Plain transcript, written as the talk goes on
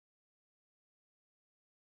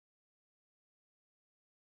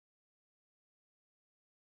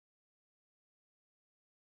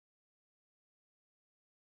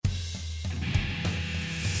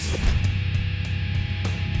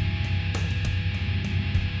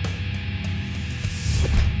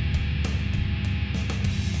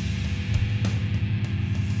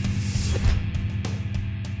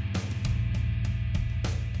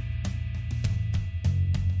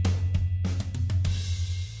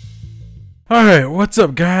All right, what's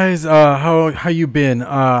up, guys? How you been?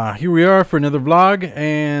 Here we are for another vlog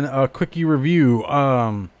and a quickie review.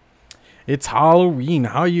 It's Halloween.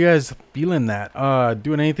 How you guys feeling that?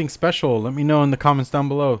 Doing anything special? Let me know in the comments down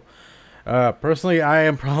below. Personally, I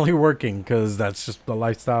am probably working because that's just the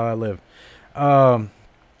lifestyle I live.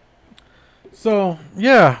 So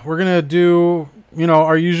yeah, we're gonna do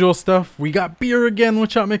our usual stuff. We got beer again,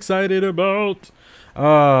 which I'm excited about.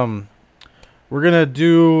 We're gonna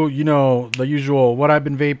do, the usual what I've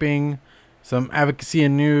been vaping, some advocacy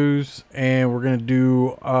and news, and we're gonna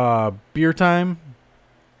do beer time.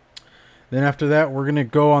 Then after that, we're gonna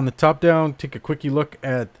go on the top down, take a quickie look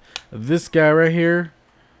at this guy right here.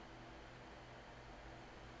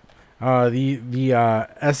 The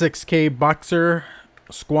SXK Boxer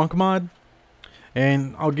Squonk mod,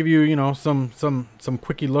 and I'll give you some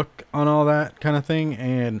quickie look on all that kind of thing,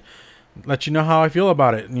 and let you know how I feel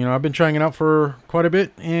about it. I've been trying it out for quite a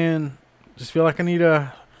bit and just feel like I need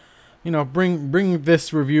to bring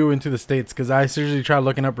this review into the States, because I seriously tried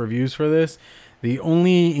looking up reviews for this. The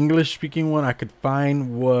only English speaking one I could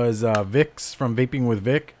find was Vic's from Vaping with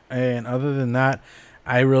Vic, and other than that,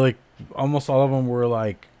 almost all of them were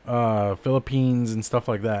like Philippines and stuff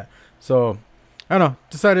like that. So I don't know,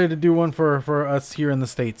 decided to do one for us here in the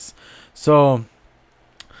States. So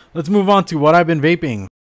let's move on to what I've been vaping.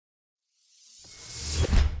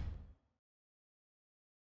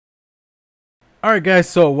 Alright guys,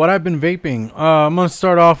 so what I've been vaping, I'm going to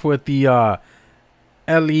start off with the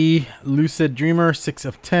LE Lucid Dreamer 6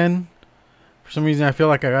 of 10. For some reason I feel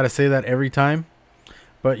like I gotta say that every time.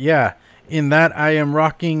 But yeah, in that I am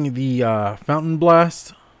rocking the Fountain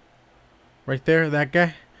Blast. Right there, that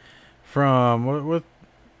guy. From, what?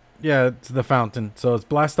 Yeah, it's the Fountain. So it's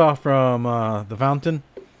Blast Off from the Fountain.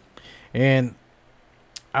 And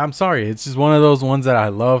I'm sorry, it's just one of those ones that I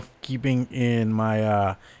love keeping in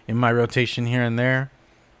my rotation here and there.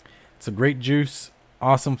 It's a great juice,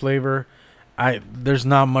 awesome flavor. There's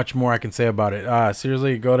not much more I can say about it.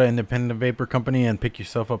 Seriously, go to independent vapor company and pick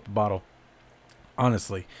yourself up a bottle.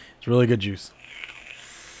 Honestly, it's really good juice.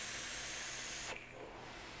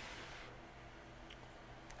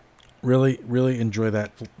 Really enjoy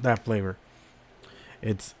that flavor.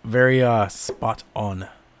 It's very spot on.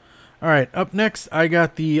 All right, up next I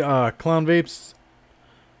got the Clown Vapes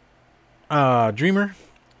Dreamer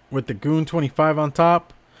with the Goon 25 on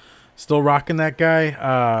top. Still rocking that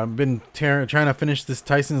guy. Been trying to finish this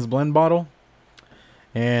Tyson's blend bottle,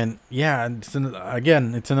 and yeah,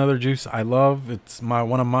 again, it's another juice I love. It's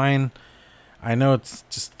one of mine. I know it's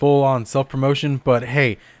just full on self promotion, but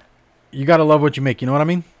hey, you gotta love what you make. You know what I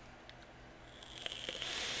mean?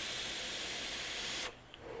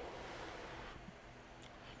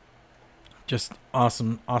 Just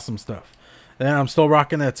awesome stuff. Then I'm still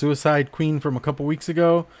rocking that Suicide Queen from a couple weeks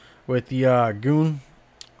ago with the Goon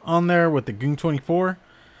on there with the Goon 24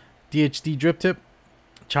 DHD drip tip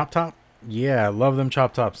chop top. Yeah, I love them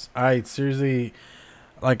chop tops. I seriously,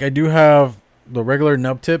 like, I do have the regular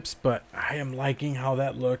nub tips, but I am liking how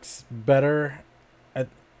that looks better. It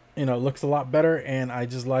looks a lot better, and I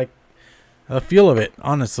just like the feel of it.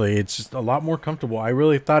 Honestly, it's just a lot more comfortable. I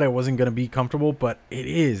really thought it wasn't going to be comfortable, but it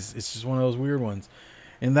is. It's just one of those weird ones.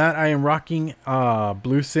 In that, I am rocking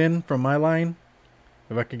Blue Sin from my line.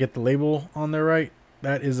 If I could get the label on there right.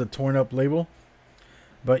 That is a torn up label.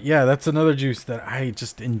 But yeah, that's another juice that I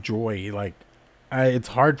just enjoy. Like, it's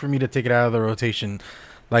hard for me to take it out of the rotation.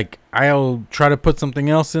 Like, I'll try to put something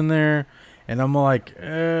else in there, and I'm like,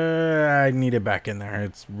 I need it back in there.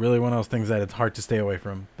 It's really one of those things that it's hard to stay away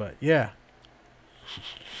from. But yeah.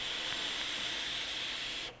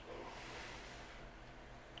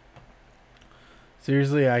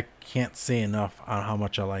 Seriously, I can't say enough on how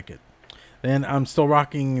much I like it. Then I'm still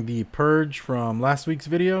rocking the Purge from last week's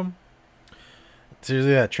video.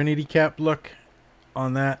 Seriously, that Trinity cap look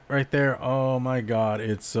on that right there. Oh my god,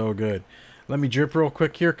 it's so good. Let me drip real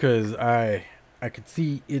quick here, because I could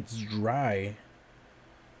see it's dry.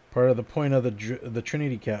 Part of the point of the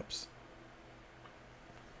Trinity caps.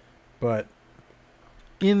 But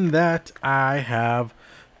in that, I have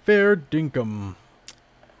Fair Dinkum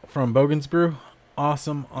from Bogan's Brew.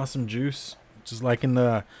 Awesome juice. Just liking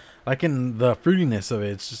the fruitiness of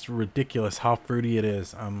it. It's just ridiculous how fruity it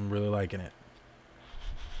is. I'm really liking it.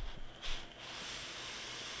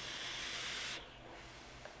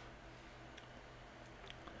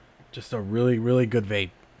 Just a really good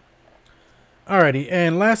vape. Alrighty,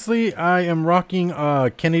 and lastly, I am rocking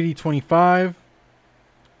Kennedy 25.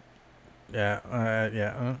 Yeah. I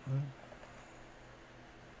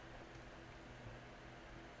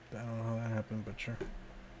don't know how that happened, but sure.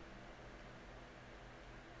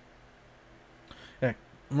 Yeah,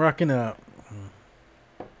 I'm rocking a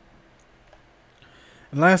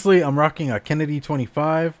And lastly, I'm rocking a Kennedy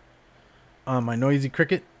 25 on my Noisy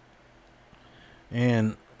Cricket.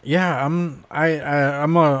 And yeah, I'm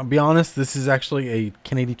gonna be honest, this is actually a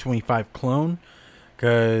Kennedy 25 clone,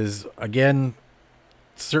 because again,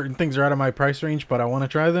 certain things are out of my price range, but I want to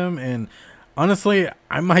try them, and honestly,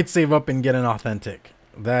 I might save up and get an authentic.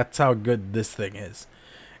 That's how good this thing is.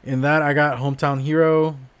 In that, I got Hometown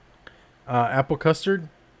Hero apple custard.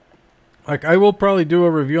 Like, I will probably do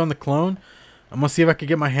a review on the clone. I'm gonna see if I could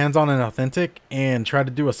get my hands on an authentic and try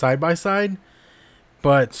to do a side-by-side.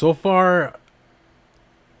 But so far,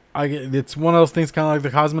 it's one of those things, kind of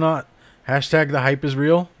like the Cosmonaut. Hashtag the hype is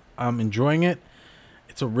real. I'm enjoying it.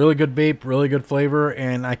 It's a really good vape, really good flavor,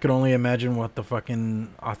 and I could only imagine what the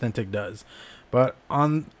fucking authentic does. But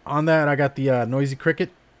on that, I got the Noisy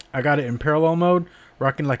Cricket. I got it in parallel mode,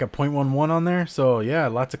 rocking like a 0.11 on there. So yeah,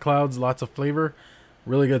 lots of clouds, lots of flavor,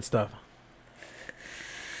 really good stuff.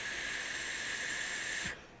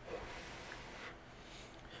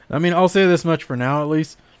 I mean, I'll say this much for now, at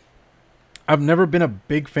least. I've never been a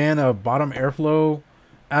big fan of bottom airflow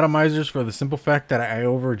atomizers for the simple fact that I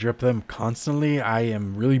over drip them constantly. I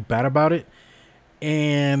am really bad about it,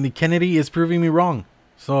 and the Kennedy is proving me wrong.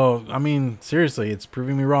 So I mean, seriously, it's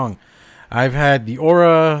proving me wrong. I've had the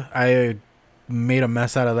Aura. I made a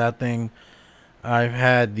mess out of that thing. I've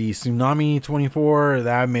had the Tsunami 24.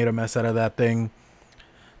 That I made a mess out of that thing.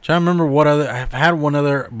 Trying to remember what other. I've had one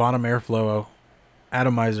other bottom airflow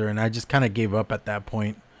atomizer, and I just kind of gave up at that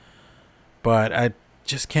point. But I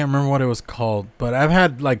just can't remember what it was called. But I've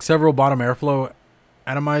had like several bottom airflow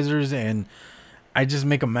atomizers, and I just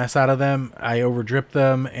make a mess out of them. I over drip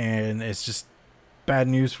them, and it's just bad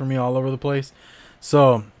news for me all over the place.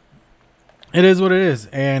 So it is what it is,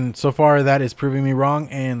 and so far that is proving me wrong.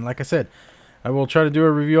 And like I said, I will try to do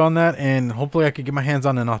a review on that, and hopefully I could get my hands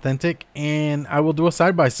on an authentic, and I will do a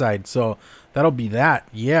side-by-side. So that'll be that.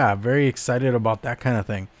 Yeah, very excited about that kind of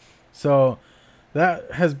thing. So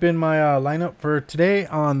that has been my lineup for today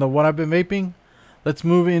on the What I've Been Vaping. Let's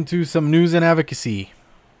move into some news and advocacy.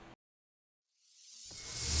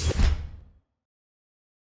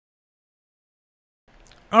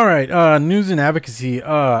 All right, news and advocacy.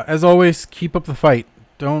 As always, keep up the fight.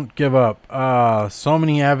 Don't give up. So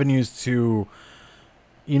many avenues to,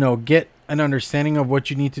 get an understanding of what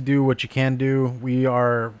you need to do, what you can do. We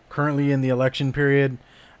are currently in the election period.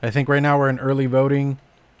 I think right now we're in early voting.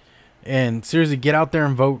 And seriously, get out there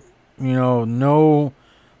and vote.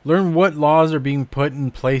 Learn what laws are being put in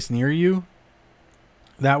place near you.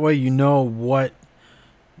 That way you know what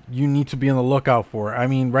you need to be on the lookout for. I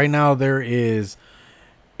mean, right now there is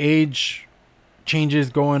age changes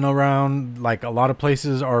going around. Like, a lot of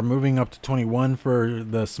places are moving up to 21 for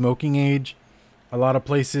the smoking age. A lot of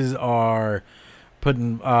places are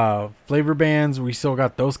putting flavor bans. We still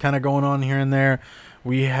got those kind of going on here and there.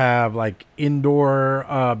 We have like indoor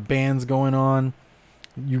bans going on.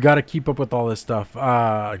 You got to keep up with all this stuff.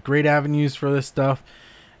 Great avenues for this stuff.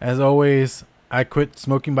 As always, I quit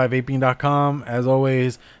smokingbyvaping.com. As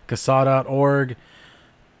always, CASA.org.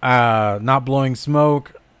 Not Blowing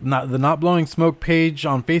Smoke. The Not Blowing Smoke page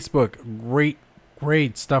on Facebook.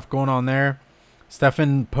 Great stuff going on there.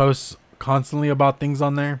 Stefan posts constantly about things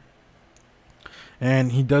on there,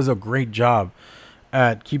 and he does a great job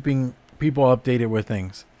at keeping people updated with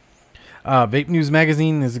things. Vape News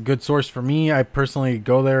Magazine is a good source for me. I personally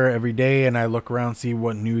go there every day and I look around, see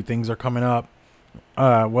what new things are coming up,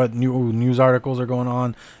 what new news articles are going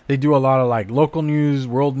on. They do a lot of like local news,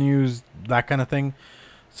 world news, that kind of thing.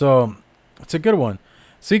 So it's a good one.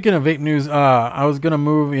 Speaking of vape news, I was gonna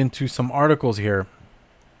move into some articles here.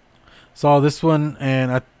 Saw this one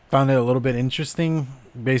and I found it a little bit interesting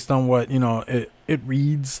based on what it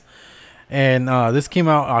reads. And this came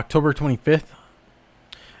out October 25th.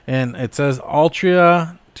 And it says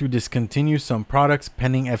Altria to discontinue some products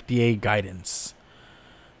pending FDA guidance.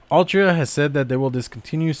 Altria has said that they will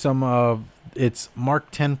discontinue some of its Mark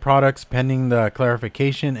 10 products pending the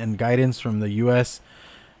clarification and guidance from the U.S.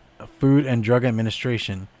 Food and Drug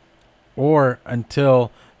Administration, or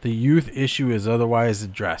until the youth issue is otherwise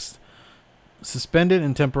addressed. Suspended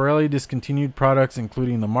and temporarily discontinued products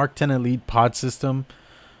including the Mark 10 Elite pod system,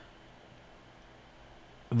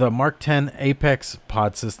 the Mark 10 Apex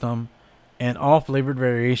pod system, and all flavored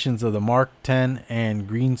variations of the Mark 10 and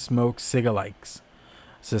Green Smoke Cigalikes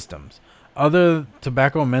systems. Other than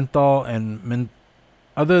tobacco, menthol, and mint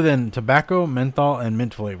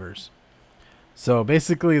flavors. So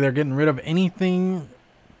basically, they're getting rid of anything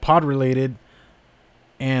pod related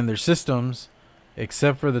and their systems,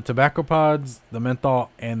 except for the tobacco pods, the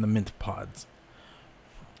menthol, and the mint pods.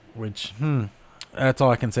 Which, that's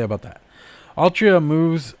all I can say about that. Altria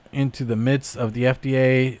moves into the midst of the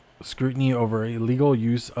FDA scrutiny over illegal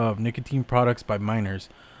use of nicotine products by minors,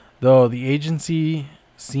 though the agency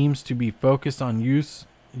seems to be focused on youth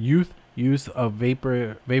use of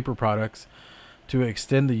vapor products to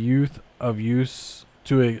extend the youth of use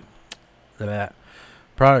to that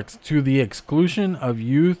products to the exclusion of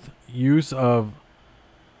youth use of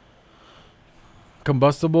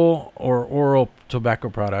combustible or oral tobacco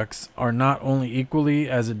products are not only equally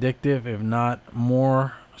as addictive, if not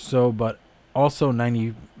more so, but also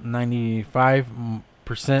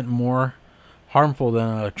 95% more harmful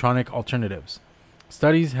than electronic alternatives.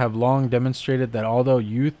 Studies have long demonstrated that although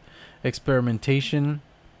youth experimentation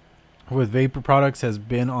with vapor products has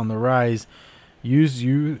been on the rise, youth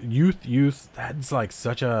use, that's like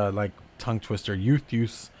such a tongue twister, youth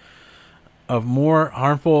use of more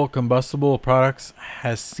harmful combustible products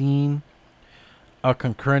has seen a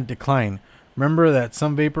concurrent decline. Remember that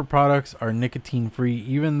some vapor products are nicotine free,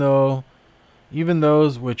 even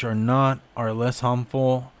those which are not are less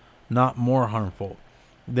harmful, not more harmful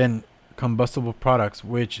than combustible products,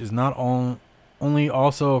 which is not only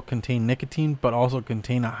also contain nicotine but also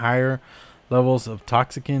contain a higher levels of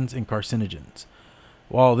toxicants and carcinogens.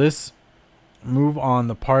 While this move on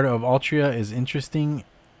the part of Altria is interesting,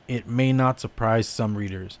 it may not surprise some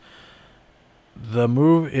readers. The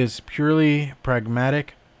move is purely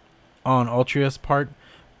pragmatic on Altria's part.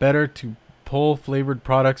 Better to pull flavored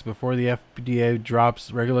products before the FDA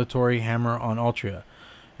drops regulatory hammer on Altria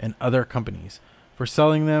and other companies for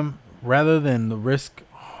selling them, rather than the risk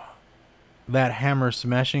that hammer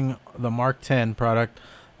smashing the Mark 10 product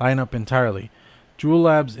lineup entirely. Juul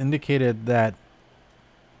Labs indicated that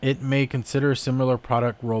it may consider similar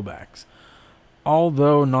product rollbacks.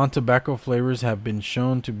 Although non-tobacco flavors have been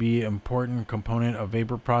shown to be an important component of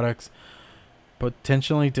vapor products,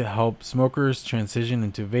 potentially to help smokers transition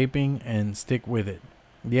into vaping and stick with it,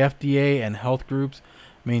 the FDA and health groups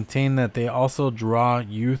maintain that they also draw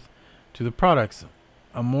youth to the products.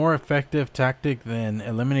 A more effective tactic than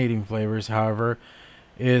eliminating flavors, however,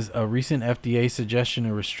 is a recent FDA suggestion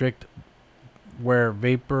to restrict where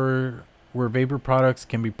vapor products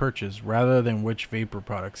can be purchased rather than which vapor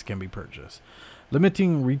products can be purchased.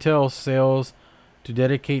 Limiting retail sales to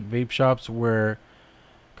dedicate vape shops, where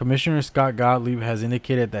Commissioner Scott Gottlieb has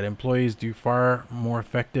indicated that employees do far more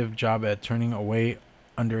effective job at turning away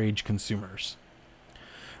underage consumers.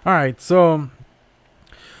 Alright, so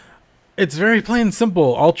it's very plain and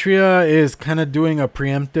simple. Altria is kind of doing a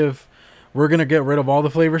preemptive, we're going to get rid of all the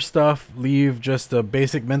flavor stuff, leave just the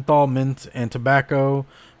basic menthol, mint, and tobacco,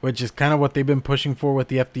 which is kind of what they've been pushing for with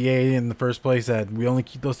the FDA in the first place, that we only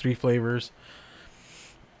keep those 3 flavors.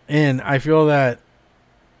 And I feel that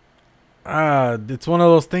it's one of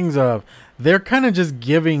those things of they're kind of just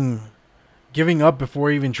giving up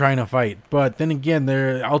before even trying to fight. But then again,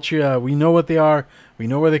 they're Altria. We know what they are. We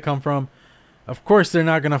know where they come from. Of course, they're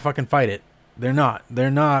not gonna fucking fight it. They're not.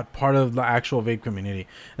 They're not part of the actual vape community.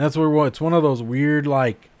 And that's where it's one of those weird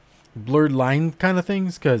blurred line kind of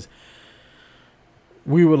things, because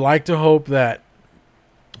we would like to hope that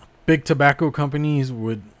big tobacco companies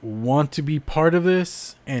would want to be part of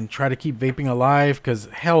this and try to keep vaping alive, because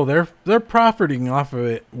hell, they're profiting off of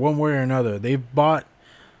it one way or another. They've bought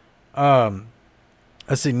a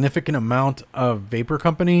significant amount of vapor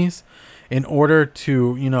companies in order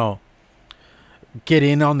to, get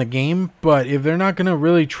in on the game. But if they're not gonna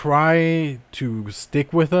really try to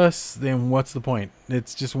stick with us, then what's the point?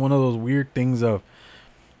 It's just one of those weird things of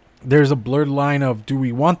there's a blurred line of, do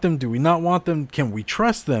we want them? Do we not want them? Can we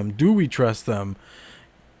trust them? Do we trust them?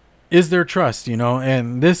 Is there trust,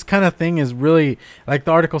 And this kind of thing is really, like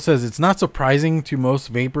the article says, it's not surprising to most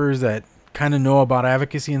vapors that kind of know about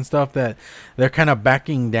advocacy and stuff that they're kind of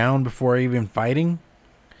backing down before even fighting.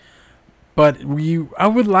 But I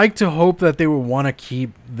would like to hope that they would want to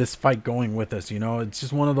keep this fight going with us, It's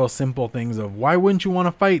just one of those simple things of, why wouldn't you want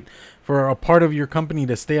to fight for a part of your company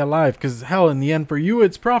to stay alive? Because hell, in the end, for you,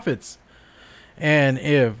 it's profits. And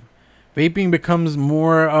if vaping becomes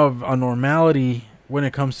more of a normality when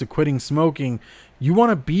it comes to quitting smoking, you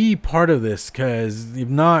want to be part of this, because if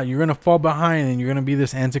not, you're going to fall behind and you're going to be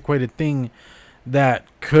this antiquated thing that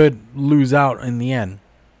could lose out in the end.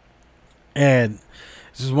 And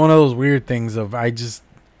it's just one of those weird things of, I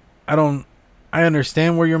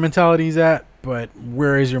understand where your mentality is at, but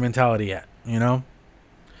where is your mentality at,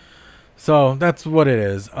 So that's what it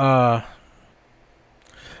is. All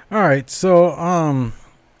right, so I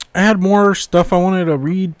had more stuff I wanted to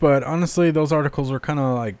read, but honestly, those articles were kind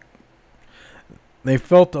of they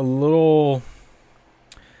felt a little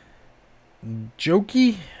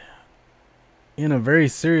jokey. in a very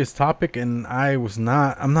serious topic, and I'm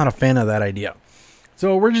not a fan of that idea.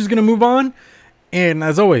 So we're just gonna move on. And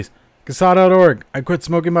as always, CASA.org. I quit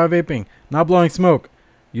smoking by vaping, not blowing smoke.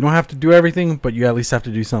 You don't have to do everything, but you at least have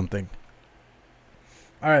to do something.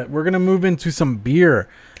 All right, we're gonna move into some beer.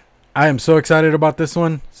 I am so excited about this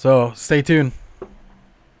one, so stay tuned.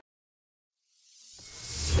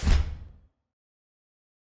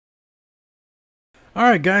 All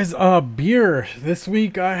right, guys. Beer. This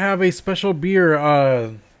week I have a special beer.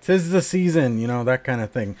 'Tis the season, you know, that kind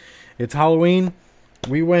of thing. It's Halloween.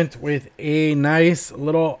 We went with a nice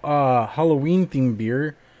little Halloween themed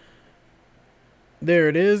beer. There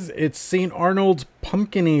it is. It's St. Arnold's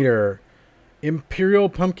Pumpkinator Imperial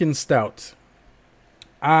Pumpkin Stout.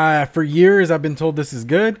 For years I've been told this is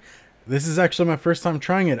good. This is actually my first time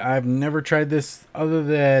trying it. I've never tried this other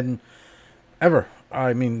than ever.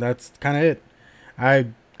 I mean, that's kind of it. I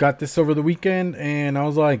got this over the weekend and I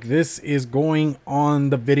was like, this is going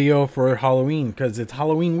on the video for Halloween because it's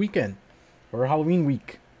Halloween weekend or Halloween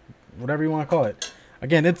week, whatever you want to call it.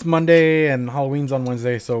 Again, it's Monday and Halloween's on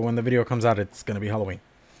Wednesday, so when the video comes out, it's going to be Halloween.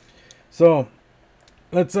 So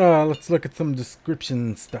let's look at some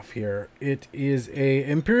description stuff here. It is a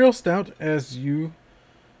Imperial Stout, as you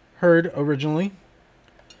heard originally,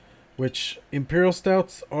 which Imperial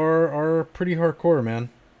Stouts are pretty hardcore, man.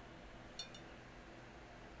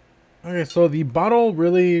 Okay, so the bottle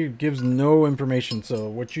really gives no information. So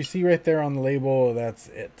what you see right there on the label, that's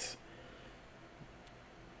it.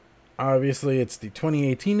 Obviously, it's the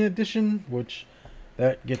 2018 edition, which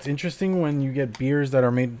that gets interesting when you get beers that are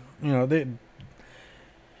made, you know, it's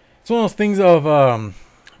one of those things of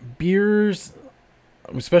beers,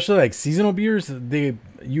 especially like seasonal beers,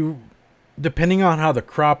 depending on how the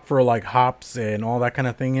crop for like hops and all that kind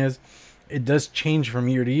of thing is, it does change from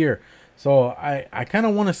year to year. So I kind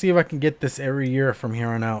of want to see if I can get this every year from here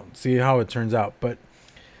on out, see how it turns out. But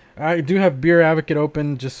I do have Beer Advocate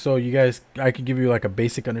open just so you guys, I could give you like a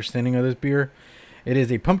basic understanding of this beer. It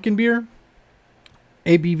is a pumpkin beer,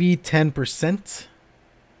 ABV 10%.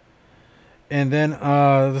 And then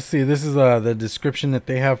let's see, this is the description that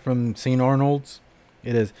they have from St. Arnold's.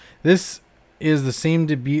 This is the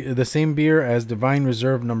same beer as Divine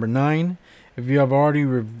Reserve number 9. If you have already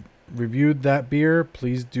reviewed that beer,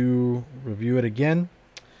 please do review it again.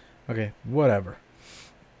 Okay, whatever.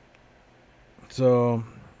 So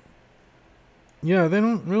yeah, they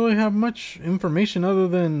don't really have much information other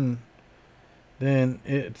than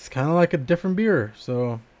it's kind of like a different beer.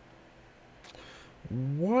 So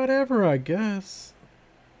whatever, I guess.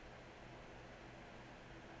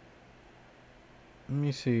 Let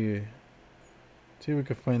me see. See if we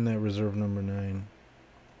can find that reserve number 9.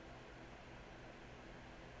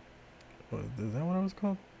 What, is that what it was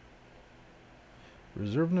called?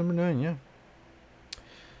 Reserve number 9, yeah.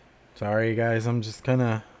 Sorry, guys. I'm just kind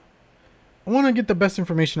of... I want to get the best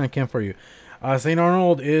information I can for you. St.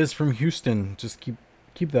 Arnold is from Houston. Just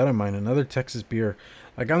keep that in mind. Another Texas beer.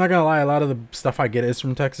 Like, I'm not going to lie. A lot of the stuff I get is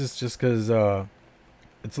from Texas just because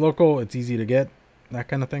it's local. It's easy to get. That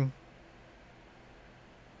kind of thing.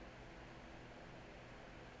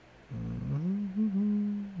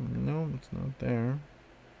 No, it's not there.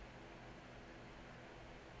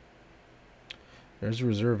 There's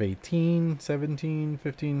Reserve 18, 17,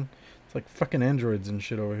 15. It's like fucking androids and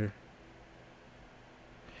shit over here.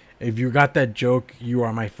 If you got that joke, you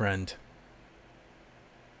are my friend.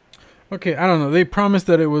 Okay, I don't know. They promised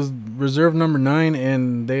that it was Reserve number 9,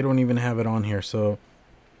 and they don't even have it on here. So,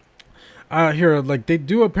 here, like, they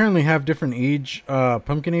do apparently have different age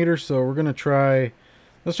Pumpkinators. So, we're going to try...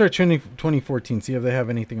 Let's try 2014, see if they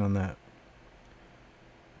have anything on that.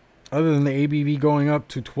 Other than the ABV going up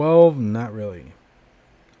to 12, not really.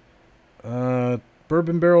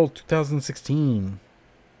 Bourbon Barrel 2016.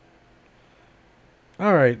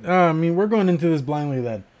 Alright, I mean, we're going into this blindly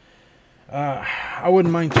then. I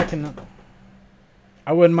wouldn't mind checking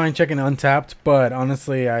Untapped, but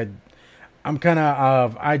honestly, I'm kind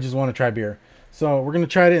of I just want to try beer. So we're going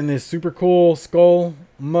to try it in this super cool skull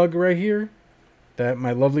mug right here that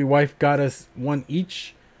my lovely wife got us one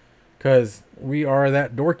each because we are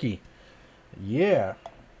that dorky. Yeah.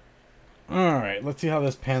 Alright, let's see how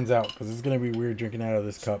this pans out because it's going to be weird drinking out of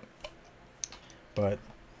this cup. But,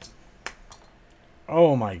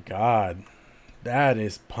 oh my god. That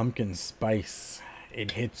is pumpkin spice.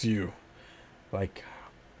 It hits you. Like,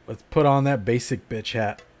 let's put on that basic bitch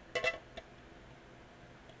hat.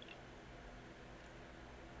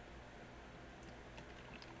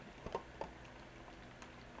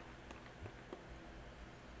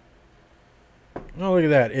 Oh, look at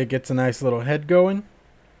that. It gets a nice little head going.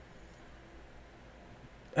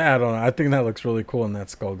 I don't know. I think that looks really cool in that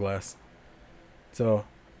skull glass. So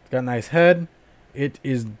it's got a nice head. It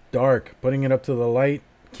is dark. Putting it up to the light,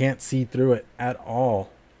 can't see through it at all.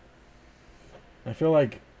 I feel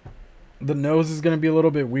like the nose is going to be a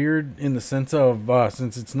little bit weird in the sense of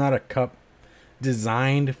since it's not a cup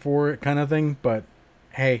designed for it kind of thing, but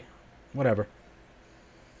hey, whatever.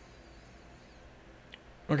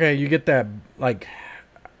 Okay, you get that, like,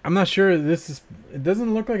 I'm not sure it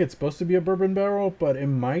doesn't look like it's supposed to be a bourbon barrel, but it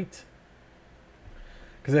might,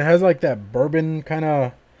 because it has like that bourbon kind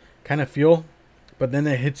of feel, but then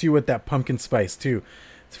it hits you with that pumpkin spice too.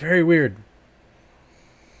 It's very weird.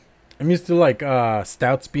 I'm used to like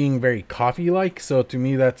stouts being very coffee like, so to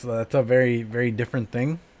me that's a very, very different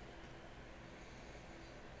thing.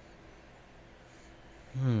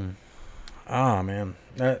 Ah, man,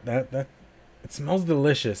 that it smells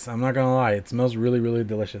delicious. I'm not gonna lie, it smells really, really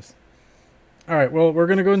delicious. All right, well, we're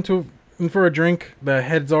gonna go in for a drink. The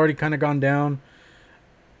head's already kind of gone down.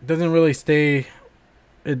 Doesn't really stay.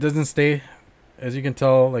 It doesn't stay, as you can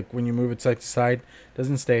tell. Like when you move it side to side, it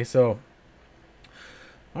doesn't stay. So,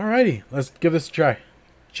 alrighty, let's give this a try.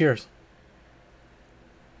 Cheers.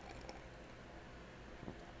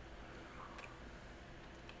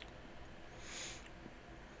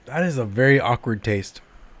 That is a very awkward taste.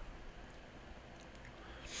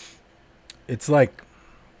 It's like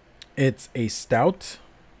it's a stout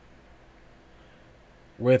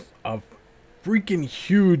with a freaking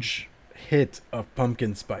huge hit of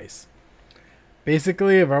pumpkin spice.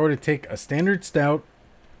 Basically, if I were to take a standard stout,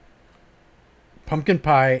 pumpkin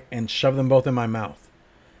pie, and shove them both in my mouth,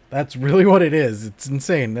 that's really what it is. It's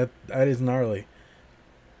insane. That is gnarly.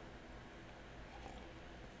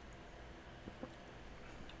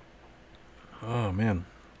 Oh, man.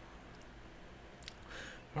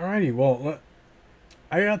 Alrighty, well,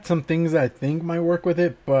 I got some things I think might work with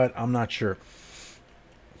it, but I'm not sure.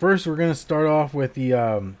 First, we're going to start off with the,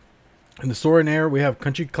 in the Soarin' Air, we have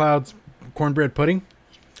Country Clouds Cornbread Pudding.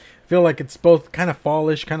 I feel like it's both kind of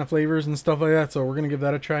fallish kind of flavors and stuff like that, so we're going to give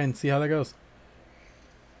that a try and see how that goes.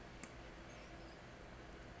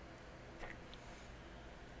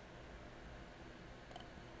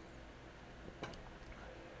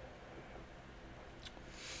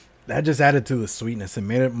 That just added to the sweetness. It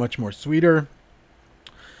made it much more sweeter.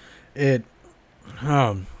 It,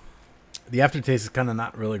 the aftertaste is kind of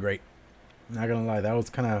not really great. Not gonna lie, that was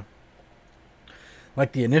kind of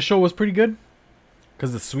like the initial was pretty good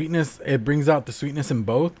because the sweetness, it brings out the sweetness in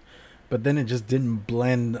both, but then it just didn't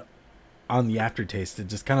blend on the aftertaste. It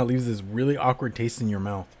just kind of leaves this really awkward taste in your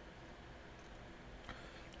mouth.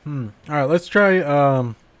 All right, let's try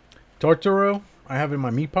Tortoro. I have it in my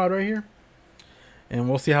meat pod right here, and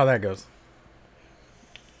we'll see how that goes.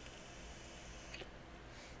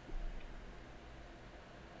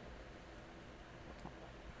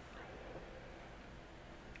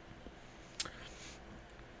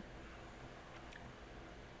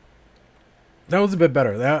 That was a bit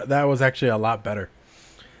better. That was actually a lot better.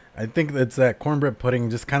 I think it's that cornbread pudding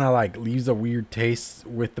just kind of like leaves a weird taste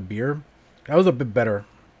with the beer. That was a bit better.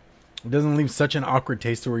 It doesn't leave such an awkward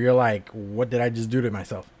taste where you're like, what did I just do to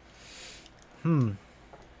myself? Okay,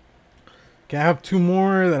 I have two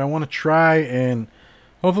more that I want to try, and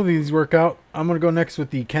hopefully these work out. I'm going to go next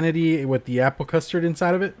with the Kennedy with the apple custard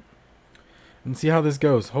inside of it and see how this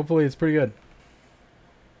goes. Hopefully it's pretty good.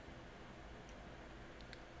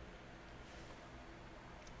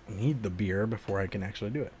 I need the beer before I can actually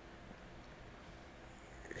do it.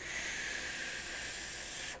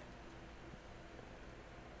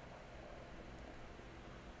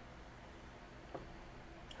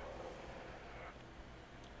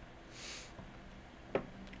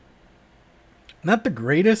 Not the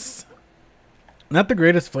greatest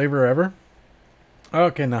flavor ever.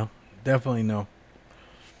 Okay, no. Definitely no.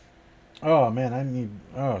 Oh man, I need,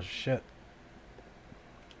 oh shit.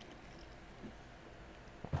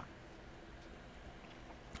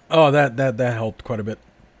 Oh, that helped quite a bit.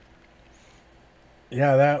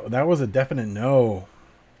 Yeah, that was a definite no.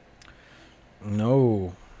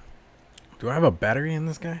 No. Do I have a battery in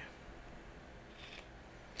this guy?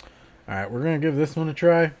 All right, we're going to give this one a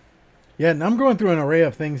try. Yeah, and I'm going through an array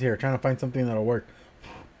of things here, trying to find something that'll work.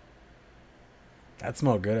 That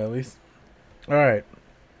smelled good, at least. All right.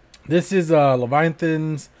 This is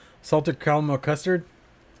Leviathan's Salted Caramel Custard.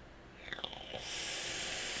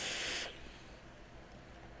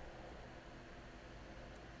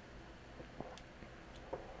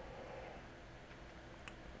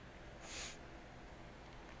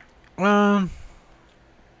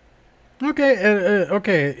 Okay,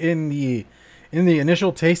 okay. In the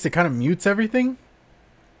initial taste, it kind of mutes everything.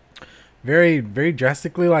 Very, very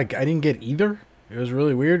drastically. Like I didn't get either. It was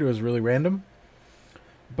really weird. It was really random.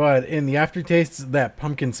 But in the aftertaste, that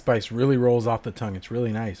pumpkin spice really rolls off the tongue. It's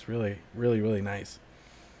really nice. Really, really, really nice.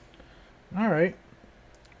 All right.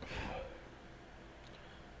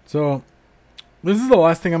 So this is the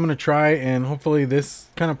last thing I'm going to try, and hopefully this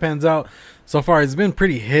kind of pans out. So far, it's been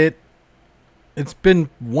pretty hit. It's been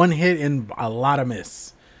one hit and a lot of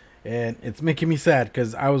miss. And it's making me sad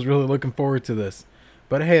because I was really looking forward to this.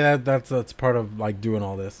 But hey, that's part of like doing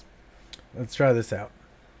all this. Let's try this out.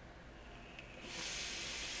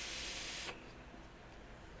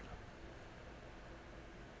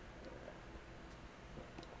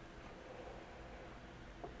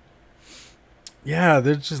 Yeah,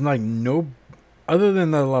 there's just like no, other than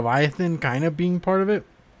the Leviathan kind of being part of it.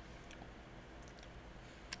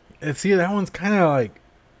 And see, that one's kind of like,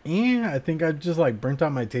 I think I just like burnt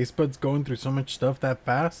out my taste buds going through so much stuff that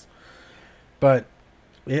fast. But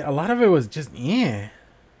yeah, a lot of it was just, I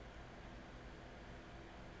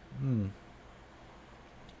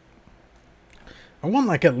want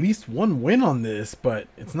like at least one win on this, but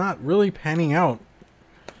it's not really panning out.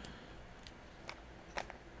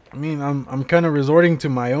 I mean, I'm kind of resorting to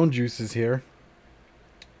my own juices here.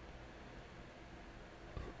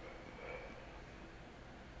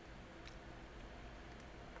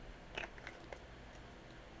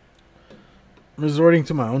 Resorting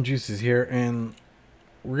to my own juices here, and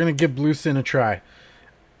we're gonna give Blue Sin a try.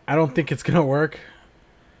 I don't think it's gonna work,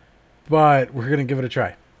 but we're gonna give it a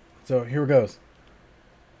try. So here it goes.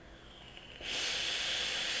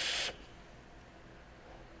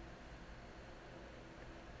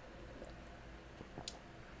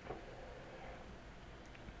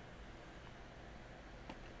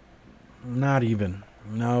 Not even.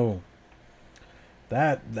 No.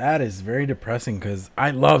 That is very depressing because I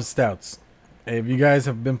love stouts. If you guys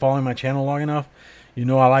have been following my channel long enough, you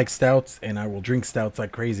know I like stouts and I will drink stouts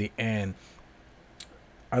like crazy, and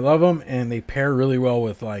I love them, and they pair really well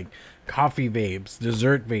with like coffee vapes,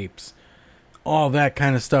 dessert vapes, all that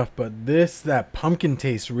kind of stuff. But that pumpkin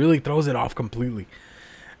taste really throws it off completely.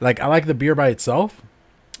 Like, I like the beer by itself.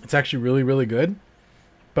 It's actually really, really good.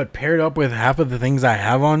 But paired up with half of the things I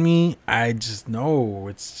have on me, I just know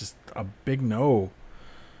it's just a big no.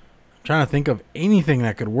 I'm trying to think of anything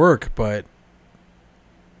that could work, but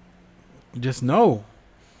just no.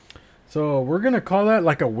 So we're going to call that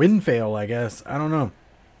like a win fail, I guess. I don't know.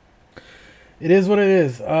 It is what it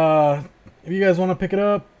is. If you guys want to pick it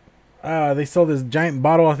up, they sell this giant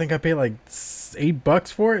bottle. I think I paid like $8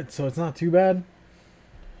 for it, so it's not too bad.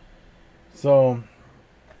 So,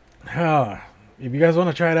 if you guys want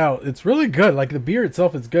to try it out, it's really good. Like, the beer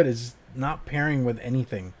itself is good. It's just not pairing with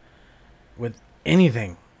anything. With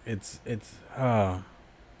anything.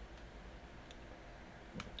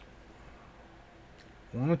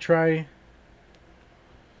 Want to try?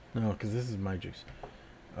 No, because this is my juice.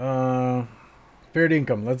 Fair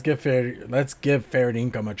Dinkum. Let's give Fair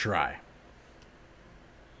Dinkum a try.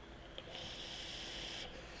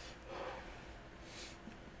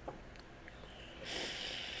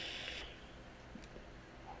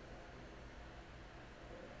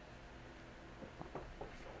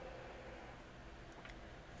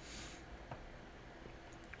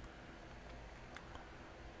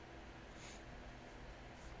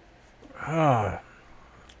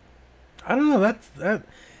 I don't know.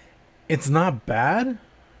 It's not bad,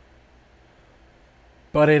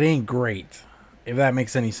 but it ain't great, if that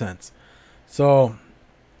makes any sense. So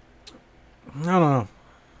I don't know.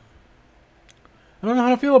 I don't know how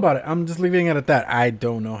to feel about it. I'm just leaving it at that. I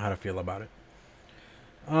don't know how to feel about it.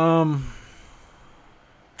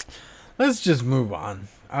 Let's just move on.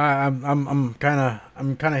 I'm kind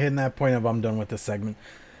of hitting that point of I'm done with this segment.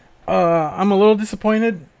 I'm a little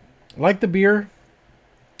disappointed. Like the beer,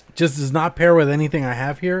 just does not pair with anything I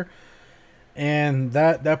have here, and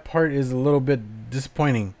that part is a little bit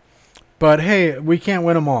disappointing. But hey, we can't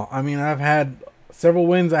win them all. I mean, I've had several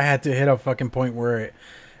wins. I had to hit a fucking point where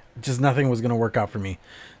just nothing was gonna work out for me.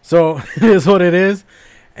 So it is what it is.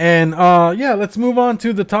 And yeah, let's move on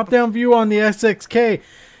to the top-down view on the SXK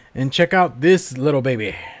and check out this little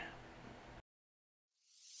baby.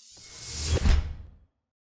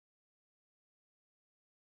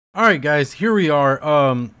 All right, guys, here we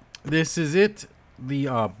are. This is it, the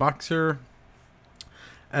Boxer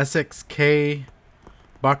SXK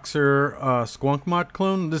Boxer Squonk Mod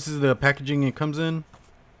clone. This is the packaging it comes in.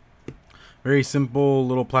 Very simple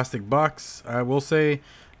little plastic box. I will say,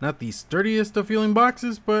 not the sturdiest of feeling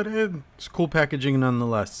boxes, but it's cool packaging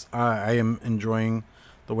nonetheless. I am enjoying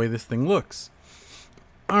the way this thing looks.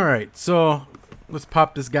 All right, so let's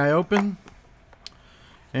pop this guy open.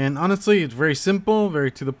 And honestly, it's very simple, very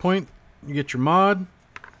to the point. You get your mod,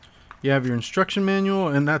 you have your instruction manual,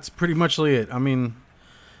 and that's pretty much it. I mean,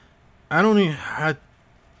 I don't even.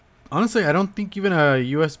 Honestly, I don't think even a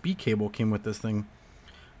USB cable came with this thing.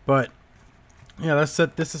 But yeah, let's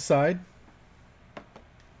set this aside.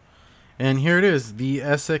 And here it is, the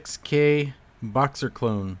SXK Boxer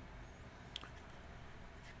clone.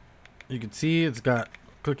 You can see it's got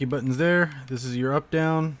clicky buttons there. This is your up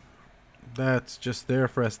down. That's just there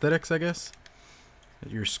for aesthetics, I guess.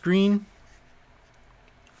 Your screen.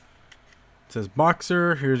 It says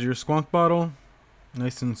Boxer. Here's your squonk bottle.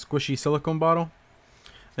 Nice and squishy silicone bottle.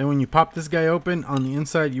 Then when you pop this guy open, on the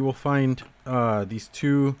inside you will find these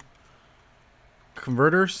two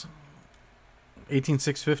converters.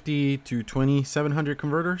 18650 to 2700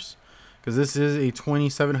 converters. Because this is a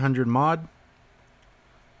 2700 mod.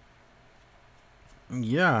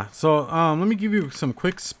 Yeah, so let me give you some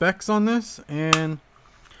quick specs on this, and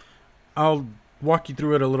I'll walk you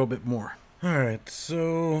through it a little bit more. Alright,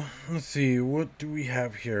 so let's see, what do we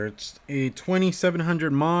have here? It's a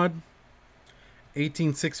 2700 mod,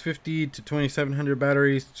 18650 to 2700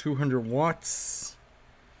 batteries, 200 watts.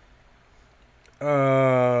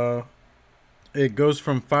 It goes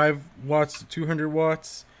from 5 watts to 200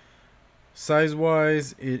 watts. Size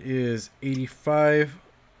wise, it is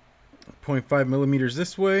 85.5 millimeters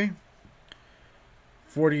this way,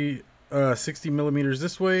 60 millimeters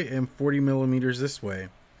this way, and 40 millimeters this way.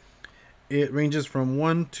 It ranges from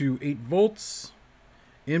 1 to 8 volts.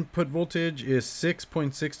 Input voltage is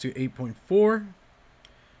 6.6 to 8.4.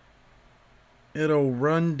 It'll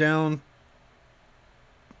run down.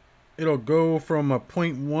 It'll go from a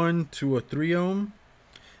 0.1 to a 3 ohm.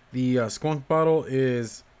 The squonk bottle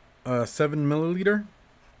is 7 milliliter.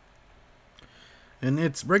 And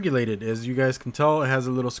it's regulated, as you guys can tell. It has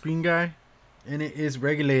a little screen guy, and it is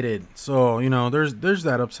regulated. So you know, there's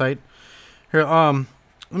that upside. Here, let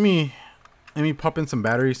me pop in some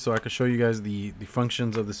batteries so I can show you guys the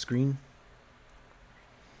functions of the screen.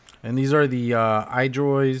 And these are the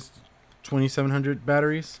iDroid 2700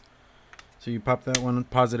 batteries. So you pop that one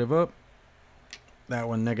positive up, that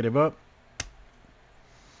one negative up.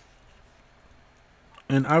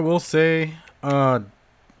 And I will say, as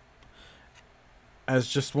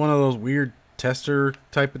just one of those weird tester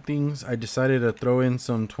type of things, I decided to throw in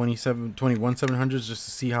some 21700s just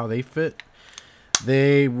to see how they fit.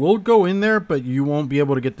 They will go in there, but you won't be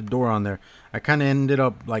able to get the door on there. I kind of ended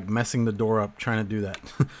up like messing the door up trying to do that.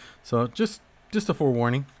 So just a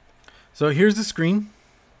forewarning. So here's the screen.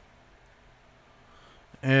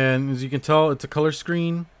 And as you can tell, it's a color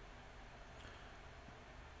screen.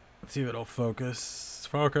 Let's see if it'll focus.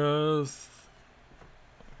 Focus.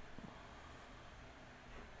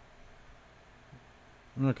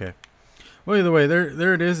 Okay. Well, either way,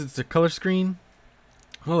 there it is. It's a color screen.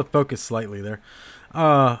 Well, it focused slightly there.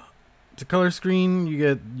 It's a color screen. You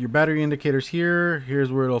get your battery indicators here.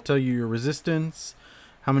 Here's where it'll tell you your resistance,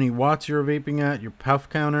 how many watts you're vaping at, your puff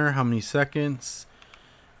counter, how many seconds.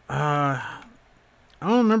 I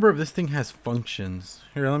don't remember if this thing has functions.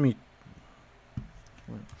 Here, let me.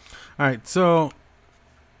 All right, so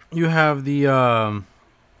you have the. I'm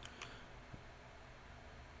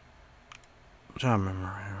trying to remember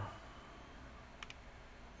right now.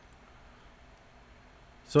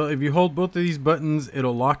 So if you hold both of these buttons,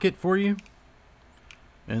 it'll lock it for you,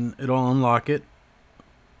 and it'll unlock it.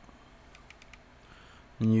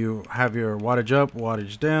 And you have your wattage up,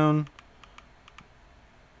 wattage down.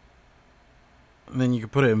 And then you can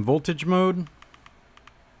put it in voltage mode,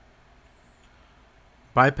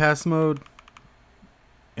 bypass mode,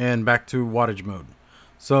 and back to wattage mode.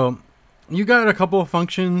 So you got a couple of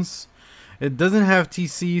functions. It doesn't have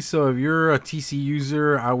TC, so if you're a TC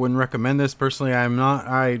user, I wouldn't recommend this. Personally, I'm not.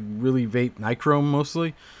 I really vape nichrome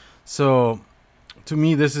mostly. So to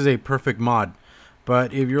me, this is a perfect mod.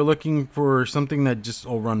 But if you're looking for something that just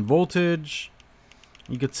will run voltage,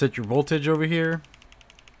 you could set your voltage over here.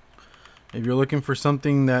 If you're looking for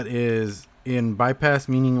something that is in bypass,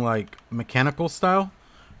 meaning like mechanical style,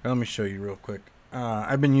 let me show you real quick.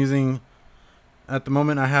 I've been using, at the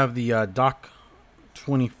moment, I have the Doc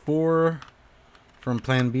 24 from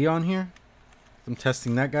Plan B on here. I'm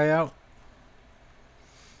testing that guy out.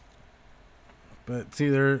 But see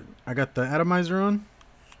there, I got the atomizer on.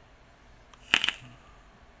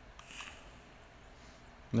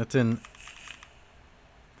 That's in.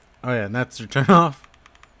 Oh yeah, and that's your turn off.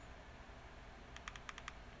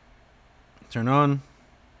 Turn on.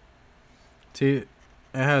 See, it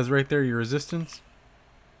has right there your resistance.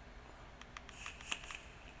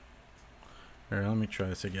 Alright, let me try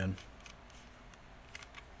this again.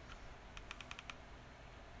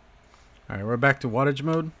 Alright, we're back to wattage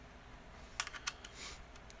mode.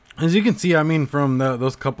 As you can see, I mean, from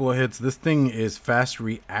those couple of hits, this thing is fast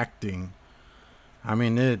reacting. I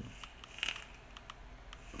mean,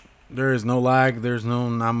 There is no lag. There's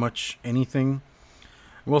not much anything.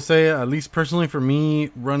 We'll say, at least personally for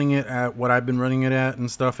me, running it at what I've been running it at and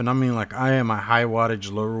stuff, and I mean, like, I am a high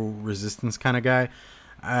wattage, low resistance kind of guy.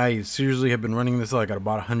 I seriously have been running this like at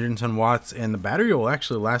about 110 watts, and the battery will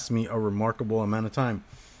actually last me a remarkable amount of time.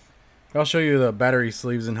 I'll show you the battery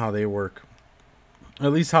sleeves and how they work.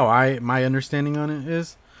 At least how my understanding on it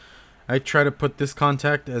is. I try to put this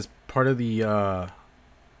contact as part of the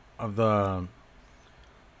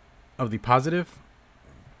positive.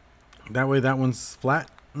 That way that one's flat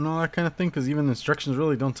and all that kind of thing, because even the instructions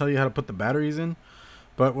really don't tell you how to put the batteries in.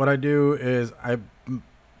 But what I do is I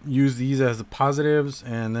use these as the positives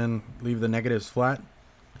and then leave the negatives flat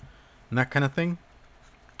and that kind of thing.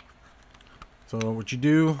 So what you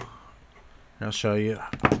do, I'll show you.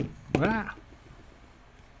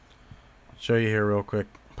 Show you here real quick.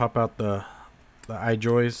 Pop out the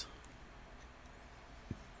iJoys.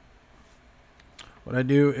 What I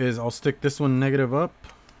do is I'll stick this one negative up,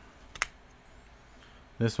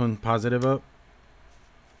 this one positive up,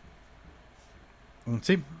 and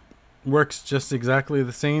see, works just exactly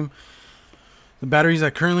the same. The batteries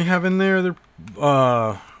I currently have in there, they're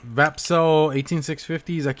Vapcell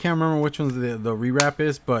 18650s. I can't remember which ones the rewrap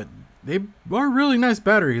is, but they are really nice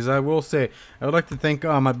batteries, I will say. I would like to thank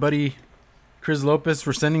my buddy Chris Lopez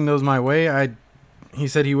for sending those my way. He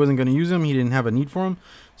said he wasn't going to use them. He didn't have a need for them.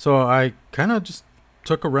 So I kind of just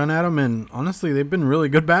took a run at them, and honestly, they've been really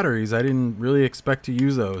good batteries. I didn't really expect to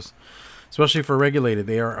use those, especially for regulated.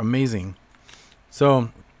 They are amazing. So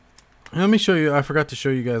let me show you. I forgot to show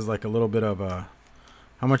you guys like a little bit of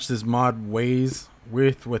how much this mod weighs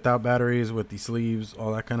without batteries, with the sleeves,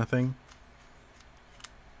 all that kind of thing.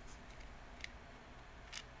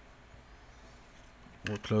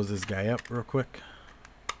 We'll close this guy up real quick.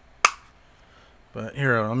 But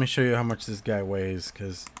here, let me show you how much this guy weighs,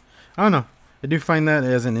 because I don't know. I do find that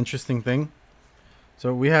as an interesting thing.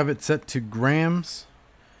 So we have it set to grams.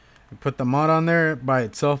 We put the mod on there by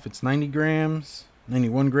itself. It's 90 grams,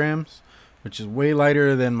 91 grams, which is way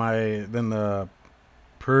lighter than the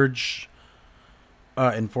Purge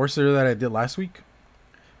Enforcer that I did last week.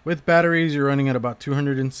 With batteries, you're running at about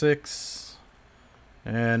 206,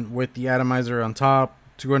 and with the atomizer on top,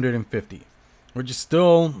 250, which is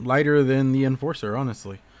still lighter than the Enforcer,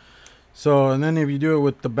 honestly. So, and then if you do it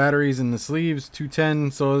with the batteries and the sleeves,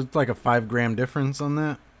 210, so it's like a 5 gram difference on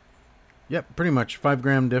that. Yep, pretty much 5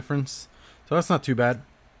 gram difference. So that's not too bad.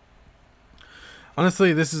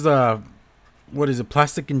 Honestly, this is a, what is it,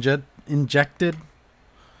 plastic injected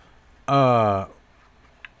mod.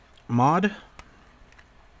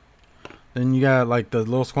 Then you got like the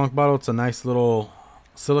little squonk bottle. It's a nice little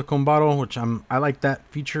silicone bottle, which I like that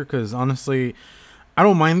feature, because honestly, I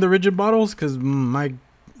don't mind the rigid bottles, because my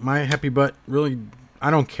happy butt really, I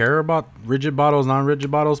don't care about rigid bottles,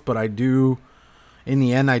 non-rigid bottles, but I do, in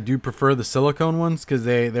the end, I do prefer the silicone ones, because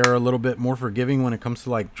they're a little bit more forgiving when it comes to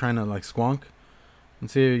like trying to like squonk. And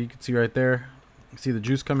see, you can see right there, you can see the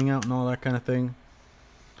juice coming out and all that kind of thing.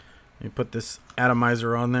 You put this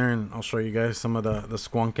atomizer on there, and I'll show you guys some of the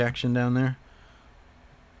squonk action down there.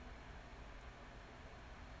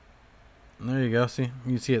 And there you go, see,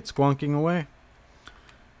 you see it squonking away,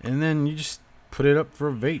 and then you just put it up for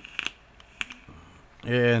a vape.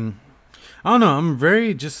 And I don't know, I'm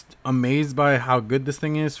very just amazed by how good this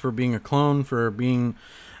thing is for being a clone, for being,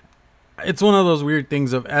 it's one of those weird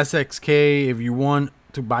things of SXK. If you want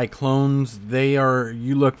to buy clones,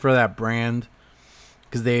 you look for that brand,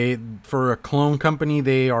 because for a clone company,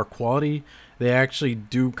 they are quality. They actually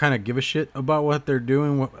do kind of give a shit about what they're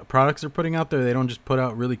doing, what products they're putting out there. They don't just put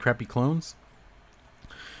out really crappy clones.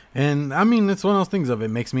 And I mean, it's one of those things of, it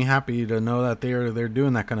makes me happy to know that they're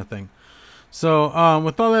doing that kind of thing. So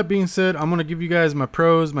with all that being said, I'm gonna give you guys my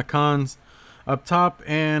pros, my cons up top,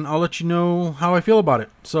 and I'll let you know how I feel about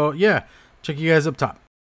it. So yeah, check you guys up top.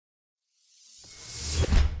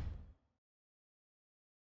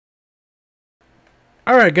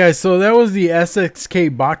 Alright guys, so that was the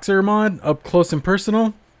SXK Boxer mod, up close and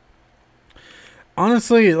personal.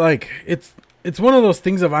 Honestly, like, it's one of those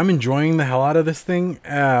things of, I'm enjoying the hell out of this thing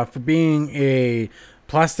for being a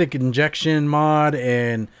plastic injection mod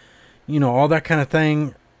and, you know, all that kind of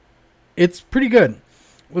thing. It's pretty good.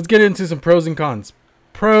 Let's get into some pros and cons.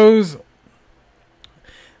 Pros,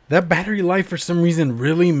 that battery life for some reason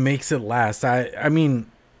really makes it last. I mean,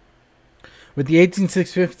 with the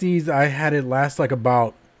 18650s, I had it last like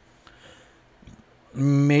about,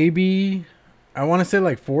 maybe, I want to say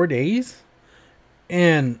like 4 days.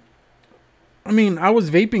 And I mean, I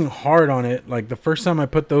was vaping hard on it. Like the first time I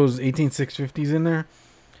put those 18650s in there,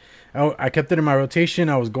 I kept it in my rotation.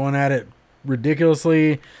 I was going at it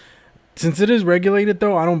ridiculously. Since it is regulated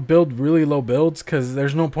though, I don't build really low builds because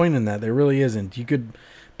there's no point in that. There really isn't. You could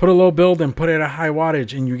put a low build and put it at high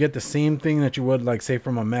wattage and you get the same thing that you would like say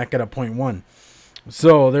from a Mac at a 0.1.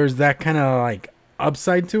 So there's that kind of like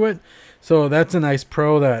upside to it. So that's a nice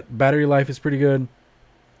pro. That battery life is pretty good.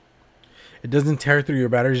 It doesn't tear through your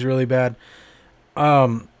batteries really bad.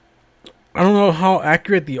 I don't know how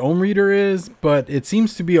accurate the ohm reader is, but it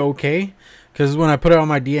seems to be okay because when I put it on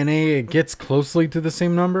my DNA, it gets closely to the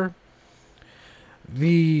same number.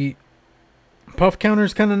 The puff counter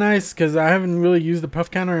is kind of nice because I haven't really used the puff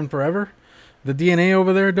counter in forever. The DNA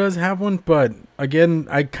over there does have one, but again,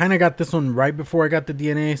 I kind of got this one right before I got the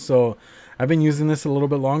DNA, so I've been using this a little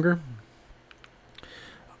bit longer.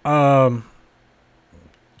 Other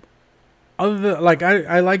than, like,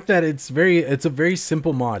 I like that it's a very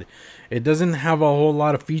simple mod. It doesn't have a whole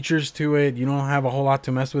lot of features to it. You don't have a whole lot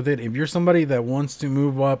to mess with it. If you're somebody that wants to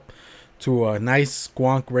move up to a nice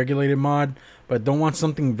squonk regulated mod, but don't want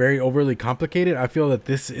something very overly complicated, I feel that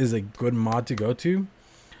this is a good mod to go to,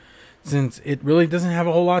 since it really doesn't have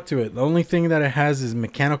a whole lot to it. The only thing that it has is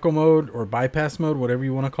mechanical mode or bypass mode, whatever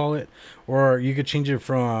you want to call it, or you could change it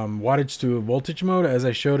from wattage to voltage mode, as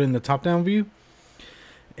I showed in the top-down view.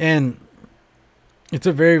 And it's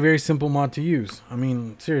a very, very simple mod to use. I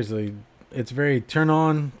mean, seriously, it's very turn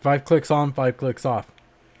on, 5 clicks on, 5 clicks off.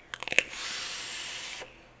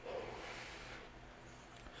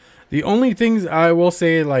 The only things I will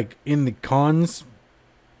say, like in the cons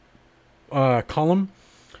column,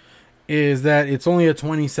 is that it's only a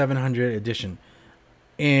 2700 edition.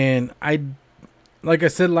 And like I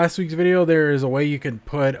said last week's video, there is a way you can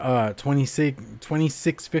put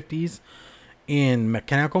 2650s in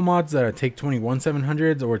mechanical mods that take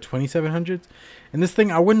 21700s or 2700s. And this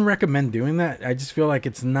thing, I wouldn't recommend doing that. I just feel like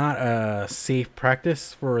it's not a safe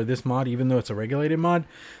practice for this mod, even though it's a regulated mod.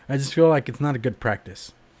 I just feel like it's not a good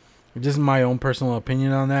practice. Just my own personal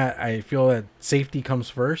opinion on that. I feel that safety comes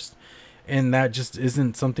first, and that just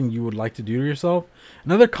isn't something you would like to do to yourself.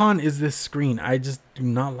 Another con is this screen. I just do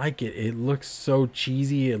not like it. It looks so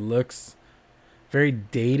cheesy. It looks very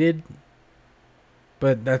dated,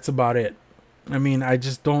 but that's about it. I mean, I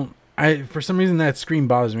just don't, for some reason that screen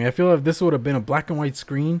bothers me. I feel if this would have been a black and white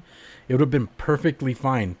screen, it would have been perfectly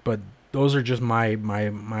fine, but those are just my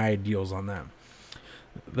ideals on that.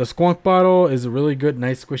 The Squonk bottle is a really good,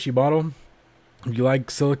 nice squishy bottle. If you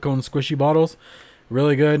like silicone squishy bottles,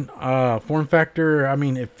 really good. Form factor, I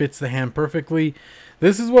mean, it fits the hand perfectly.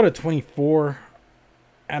 This is what a 24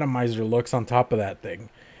 atomizer looks on top of that thing.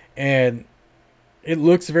 And it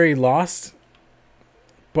looks very lost,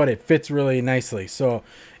 but it fits really nicely. So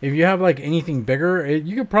if you have like anything bigger,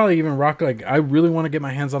 you could probably even rock, like, I really want to get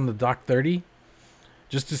my hands on the Dock 30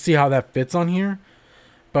 just to see how that fits on here.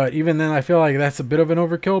 But even then, I feel like that's a bit of an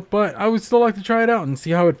overkill. But I would still like to try it out and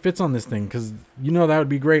see how it fits on this thing, because you know that would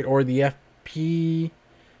be great. Or the FP,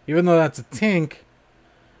 even though that's a Tink,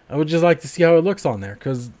 I would just like to see how it looks on there,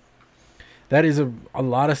 because that is a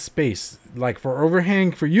lot of space. Like for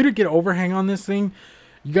overhang, for you to get overhang on this thing,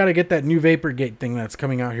 you got to get that new Vapor Gate thing that's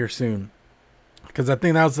coming out here soon, because I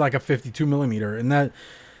think that was like a 52 millimeter, and that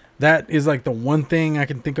is like the one thing I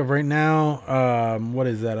can think of right now. What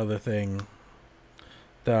is that other thing?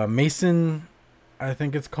 The Mason, I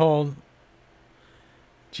think it's called.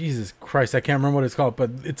 Jesus Christ, I can't remember what it's called,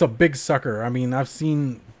 but it's a big sucker. I mean, I've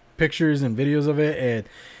seen pictures and videos of it, and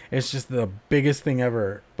it's just the biggest thing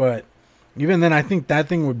ever. But even then, I think that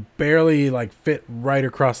thing would barely like fit right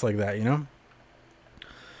across like that, you know?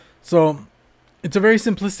 So it's a very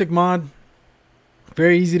simplistic mod,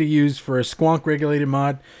 very easy to use for a squonk regulated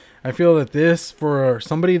mod. I feel that this, for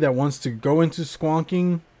somebody that wants to go into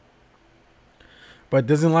squonking but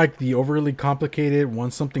doesn't like the overly complicated,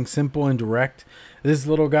 wants something simple and direct, this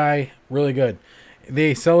little guy, really good.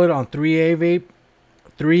 They sell it on 3A Vape,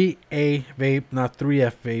 not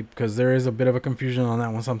 3F Vape, because there is a bit of a confusion on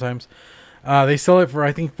that one sometimes. They sell it for,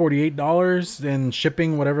 I think, $48 and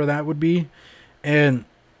shipping, whatever that would be. And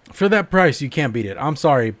for that price, you can't beat it. I'm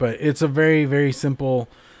sorry, but it's a very, very simple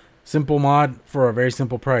mod for a very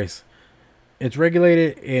simple price. It's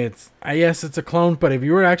regulated. Yes, it's a clone, but if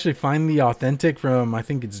you were to actually find the authentic from, I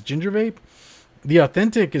think it's Ginger Vape, the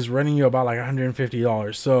authentic is running you about like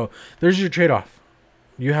 $150. So there's your trade-off.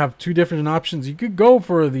 You have two different options. You could go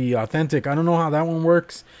for the authentic. I don't know how that one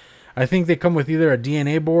works. I think they come with either a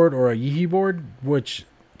DNA board or a Yeehee board, which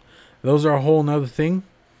those are a whole nother thing.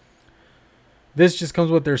 This just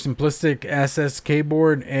comes with their simplistic SXK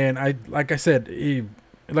board, and like I said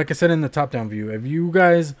in the top-down view, if you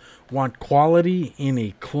guys want quality in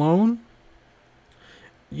a clone,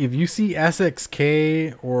 if you see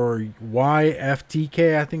SXK or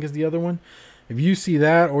YFTK, I think is the other one, If you see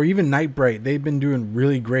that, or even Night Bright, they've been doing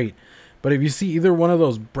really great. But if you see either one of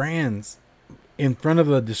those brands in front of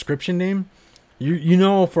the description name, you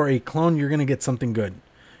know for a clone you're gonna get something good.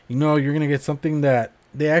 You know you're gonna get something that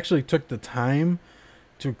they actually took the time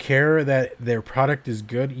to care that their product is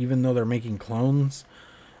good, even though they're making clones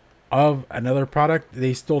of another product.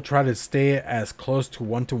 They still try to stay as close to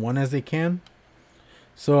 1-to-1 as they can.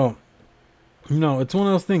 So, you know, it's one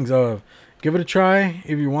of those things of give it a try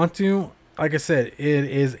if you want to. Like I said, it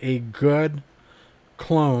is a good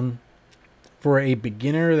clone for a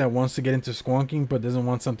beginner that wants to get into squonking but doesn't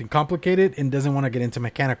want something complicated and doesn't want to get into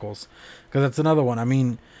mechanicals, because that's another one. I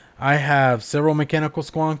mean, I have several mechanical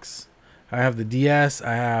squonks. I have the DS,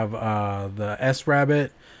 I have the S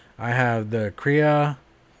Rabbit, I have the Kriya,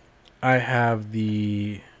 I have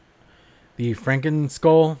the Franken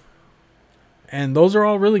Skull, and those are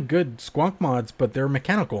all really good squonk mods, but they're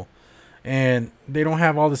mechanical and they don't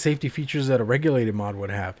have all the safety features that a regulated mod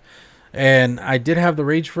would have. And I did have the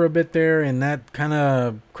Rage for a bit there, and that kind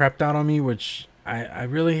of crapped out on me, which I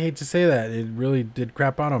really hate to say that. It really did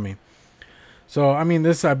crap out on me. So, I mean,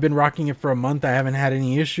 I've been rocking it for a month. I haven't had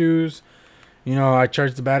any issues. You know, I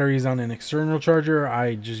charge the batteries on an external charger.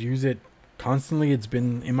 I just use it constantly. It's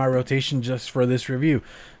been in my rotation just for this review,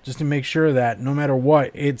 just to make sure that no matter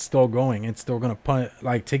what, it's still going. It's still going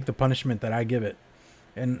to take the punishment that I give it.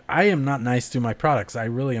 And I am not nice to my products. I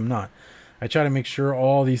really am not. I try to make sure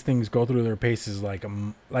all these things go through their paces like a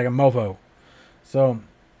mofo. So,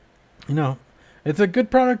 you know, it's a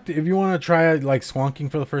good product if you want to try like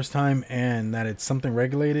squonking for the first time, and that it's something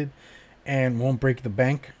regulated and won't break the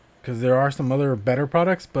bank. Because there are some other better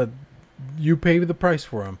products, but you pay the price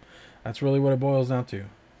for them. That's really what it boils down to.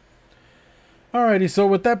 Alrighty, so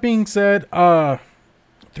with that being said, 3A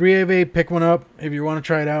Vape, pick one up if you want to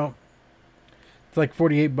try it out. It's like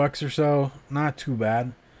 48 bucks or so. Not too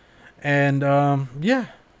bad. And yeah,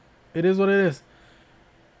 it is what it is.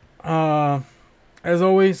 As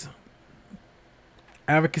always,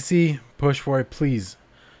 advocacy, push for it, please.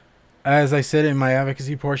 As I said in my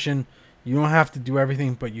advocacy portion, you don't have to do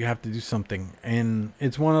everything, but you have to do something. And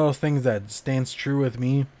it's one of those things that stands true with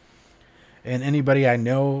me and anybody I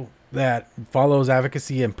know that follows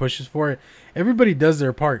advocacy and pushes for it. Everybody does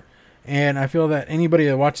their part. And I feel that anybody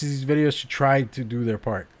that watches these videos should try to do their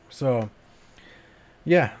part. So,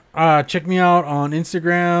 yeah. Check me out on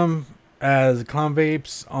Instagram as Clown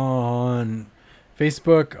Vapes. On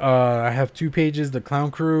Facebook, I have 2 pages, the Clown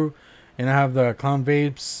Crew, and I have the Clown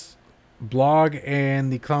Vapes blog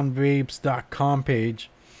and the clownvapes.com page.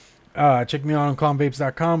 Check me out on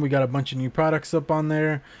clownvapes.com. We got a bunch of new products up on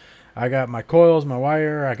there. I got my coils, my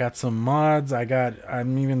wire, I got some mods,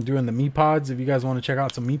 I'm even doing the Me Pods if you guys want to check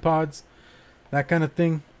out some Me Pods, that kind of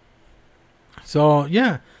thing. So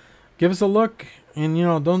yeah, give us a look, and you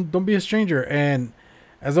know, don't be a stranger. And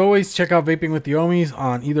as always, check out Vaping with the Ohmies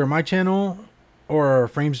on either my channel or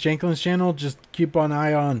Frames Janklin's channel. Just keep an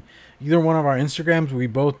eye on either one of our Instagrams. We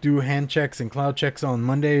both do hand checks and cloud checks on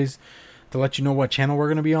Mondays to let you know what channel we're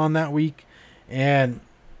going to be on that week. And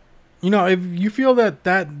you know, if you feel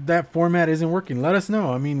that format isn't working, let us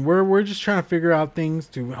know. I mean, we're just trying to figure out things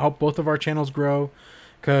to help both of our channels grow,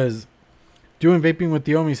 because doing Vaping with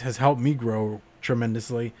the Ohmies has helped me grow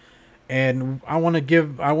tremendously. And I want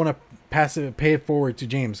to pay it forward to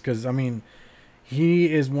James, because I mean,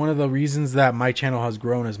 he is one of the reasons that my channel has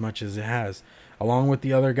grown as much as it has, along with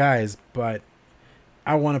the other guys. But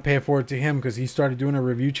I want to pay it forward to him because he started doing a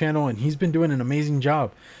review channel and he's been doing an amazing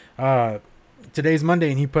job. Today's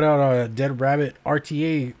Monday and he put out a Dead Rabbit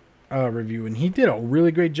RTA review, and he did a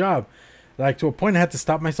really great job. Like, to a point I had to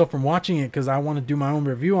stop myself from watching it because I want to do my own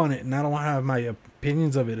review on it and I don't want to have my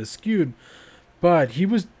opinions of it as skewed. But he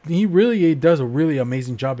really does a really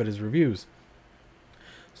amazing job at his reviews.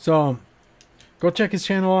 So go check his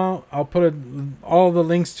channel out. I'll put all the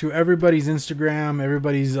links to everybody's Instagram,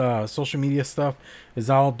 everybody's social media stuff is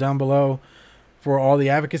all down below for all the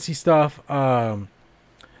advocacy stuff.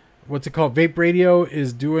 What's it called? Vape Radio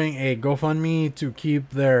is doing a GoFundMe to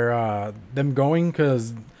keep their them going,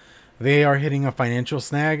 because they are hitting a financial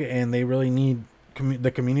snag and they really need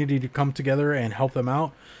the community to come together and help them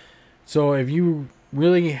out. So if you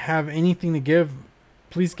really have anything to give,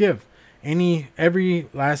 please give. Every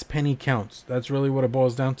last penny counts. That's really what it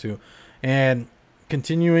boils down to. And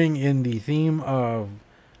continuing in the theme of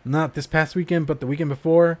not this past weekend but the weekend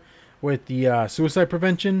before with the suicide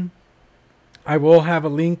prevention, I will have a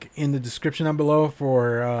link in the description down below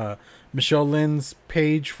for Michelle Lynn's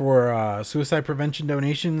page for suicide prevention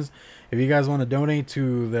donations. If you guys want to donate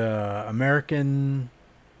to the American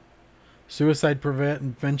Suicide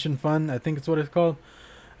Prevention Fund, I think it's what it's called.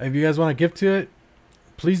 If you guys want to give to it,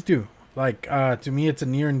 please do. Like, to me, it's a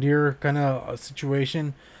near and dear kind of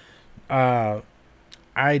situation. I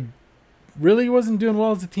really wasn't doing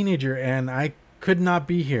well as a teenager, and I could not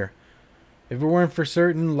be here. If it weren't for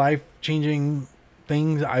certain life-changing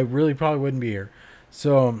things, I really probably wouldn't be here.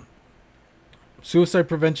 So, suicide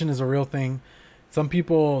prevention is a real thing. Some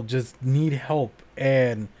people just need help,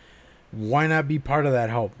 and why not be part of that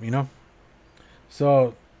help, you know?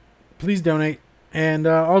 So, please donate. And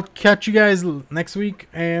I'll catch you guys next week,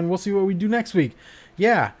 and we'll see what we do next week.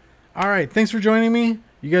 Yeah. All right. Thanks for joining me.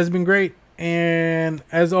 You guys have been great. And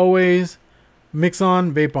as always, mix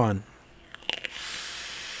on, vape on.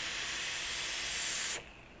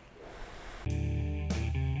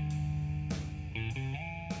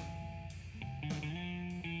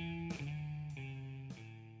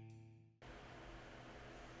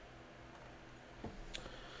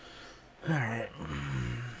 All right.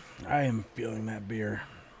 I am feeling that beer.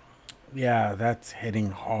 Yeah, that's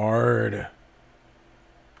hitting hard.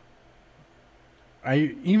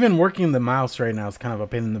 Even working the mouse right now is kind of a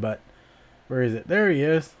pain in the butt. Where is it? There he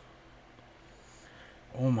is.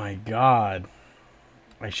 Oh my god.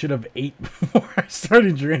 I should have ate before I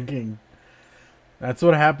started drinking. That's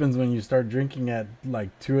what happens when you start drinking at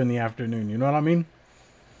like 2 in the afternoon. You know what I mean?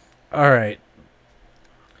 Alright.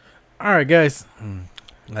 Alright, guys.